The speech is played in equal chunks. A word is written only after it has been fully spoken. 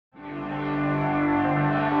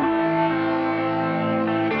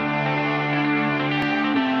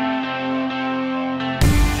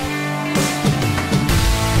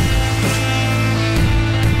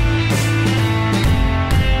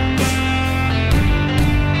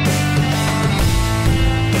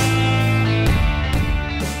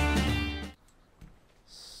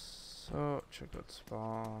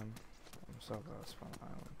so good at Spawn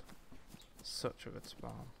Island. Such a good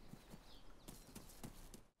spawn.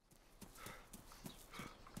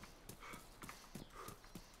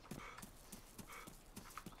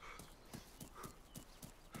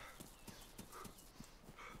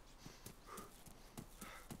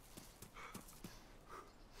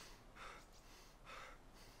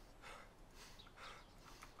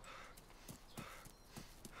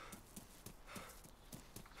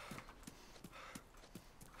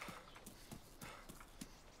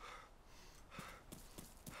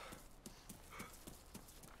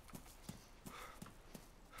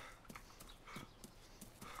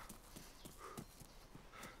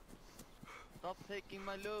 Stop taking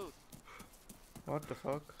my loot. What the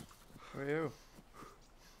fuck? Who are you?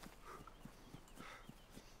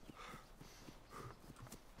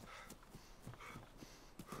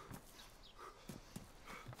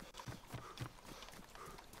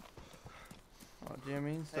 What do you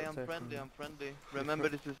mean? Stop Hey, I'm taking friendly, me? I'm friendly. Remember,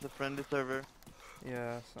 this is a friendly server.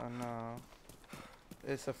 Yes, I know.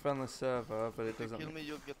 It's a friendly server, but it If you doesn't. kill me,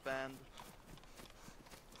 you'll get banned.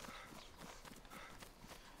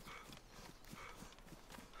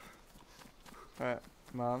 Right,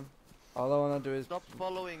 man. All I wanna do is Stop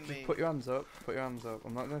following me. put your hands up. Put your hands up.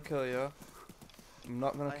 I'm not gonna kill you. I'm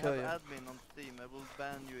not gonna kill you. I have admin on Steam. I will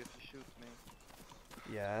ban you if you shoot me.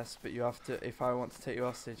 Yes, but you have to. If I want to take you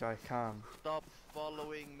hostage, I can. Stop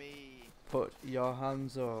following me. Put your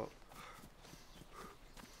hands up.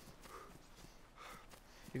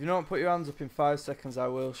 If you don't put your hands up in 5 seconds, I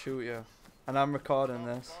will shoot you. And I'm recording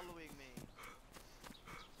Stop this. following me.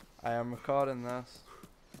 I am recording this.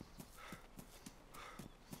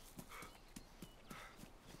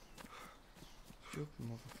 Stupid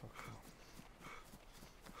motherfucker.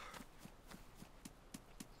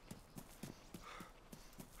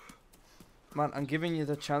 Man, I'm giving you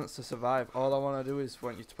the chance to survive. All I want to do is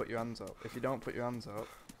want you to put your hands up. If you don't put your hands up,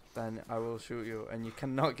 then I will shoot you. And you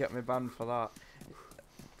cannot get me banned for that.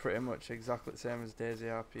 Pretty much exactly the same as DayZ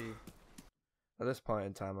RP. At this point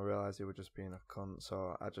in time, I realised he was just being a cunt,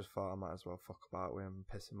 so I just thought I might as well fuck about with him and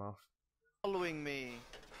piss him off. Following me.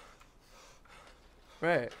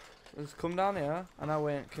 Right, just come down here and I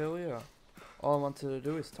won't kill you. All I wanted to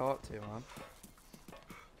do is talk to you, man.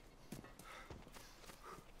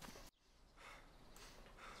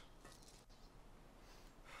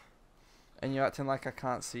 And you're acting like I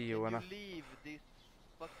can't see you when I... leave this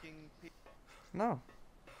fucking people? No.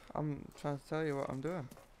 I'm trying to tell you what I'm doing.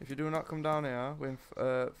 If you do not come down here within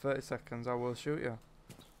 30 seconds, I will shoot you.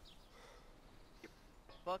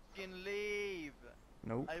 Fucking leave.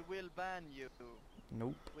 Nope. I will ban you.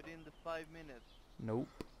 Nope. Within the 5 minutes. Nope.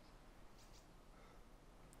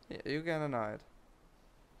 Yeah, you're getting annoyed.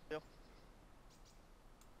 Yep.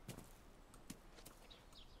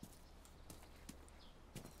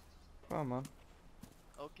 Come on, man.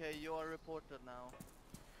 Okay, you are reported now.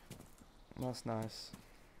 That's nice.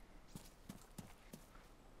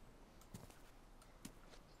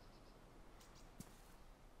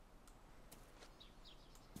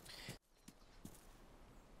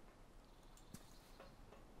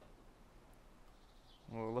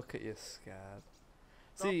 Well, look at you scared.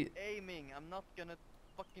 Stop See, aiming. I'm not gonna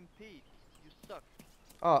fucking peek. You suck.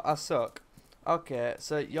 oh, I suck. Okay,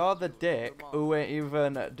 so you're the dick who won't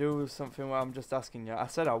even do something where I'm just asking you. I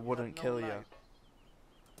said I wouldn't kill you.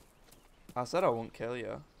 I said I wouldn't kill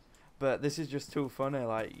you. But this is just too funny,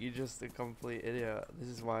 like, you're just a complete idiot. This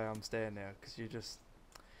is why I'm staying here, because you just...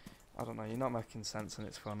 I don't know, you're not making sense and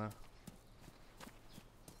it's funny.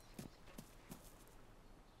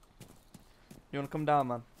 You wanna come down,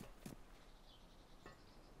 man?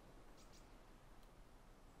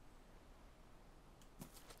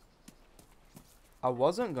 I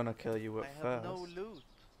wasn't gonna kill you at I first. have no loot.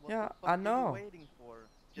 What Yeah, the fuck I are you know. waiting for?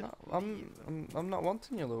 Just No, leave. I'm not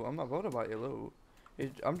wanting your loot. I'm not bothered about your loot.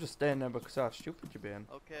 I'm just staying there because of how stupid you're being.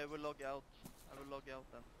 Okay, I will log out. I will log out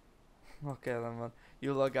then. Okay then, man.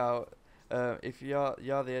 You log out. If you're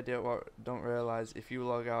the idiot what don't realise, if you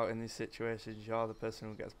log out in these situations, you're the person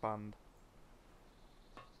who gets banned.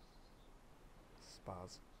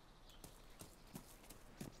 Spaz.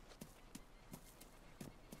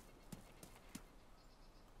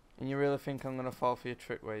 And you really think I'm gonna fall for your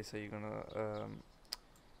trick where you say you're gonna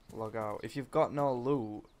log out? If you've got no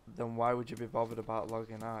loot, then why would you be bothered about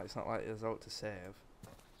logging out? It's not like there's out to save.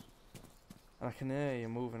 And I can hear you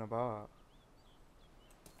moving about.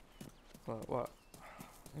 What?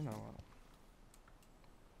 You know what?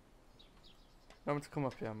 You want me to come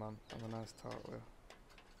up here, man? Have a nice talk with you.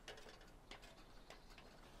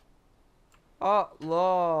 Oh,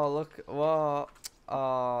 lol, look, what?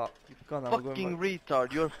 Go on then, Fucking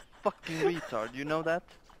retard. You're a fucking retard. You know that?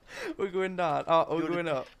 We're going down. Oh, we're You're going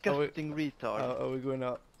a up. disgusting retard. Are we going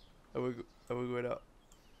up? Are we going up?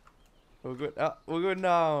 We're going up. We're going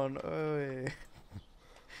down. Oh,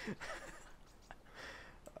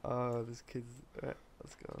 oh, this kid's. Right,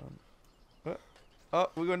 let's go on. Oh,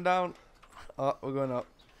 we're going down. Oh, we're going up.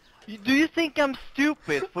 Do you think I'm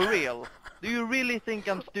stupid for real? Do you really think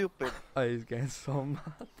I'm stupid? Oh, he's getting so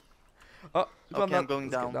mad. Oh, go Okay, on, I'm going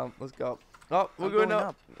let's down. get down. Let's go up. Oh, we're I'm going going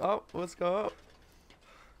up. up. Oh, let's go up.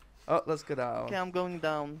 Oh, let's go down. Okay, I'm going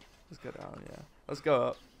down. Let's go down, yeah. Let's go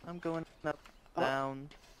up. I'm going up, Oh. down.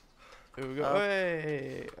 Here we go. Up.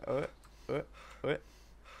 Hey. Wait.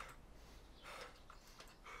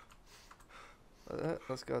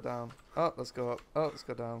 Let's go down. Oh, let's go up. Oh, let's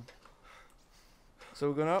go down. So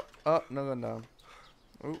we're going up. Oh, no, going down.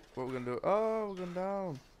 Oh, what we're gonna do? Oh, we're going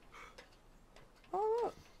down. Oh,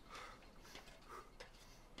 look.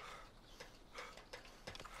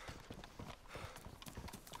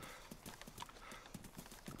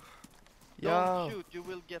 Yo. Don't shoot, you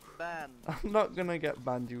will get banned. I'm not gonna get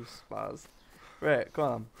banned, you spaz. Right, come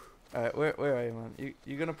on. Alright, where are you, man?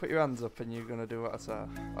 You gonna put your hands up and you're gonna do what I say?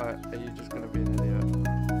 Alright, are you just gonna be an idiot?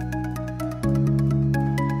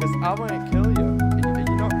 Because I might kill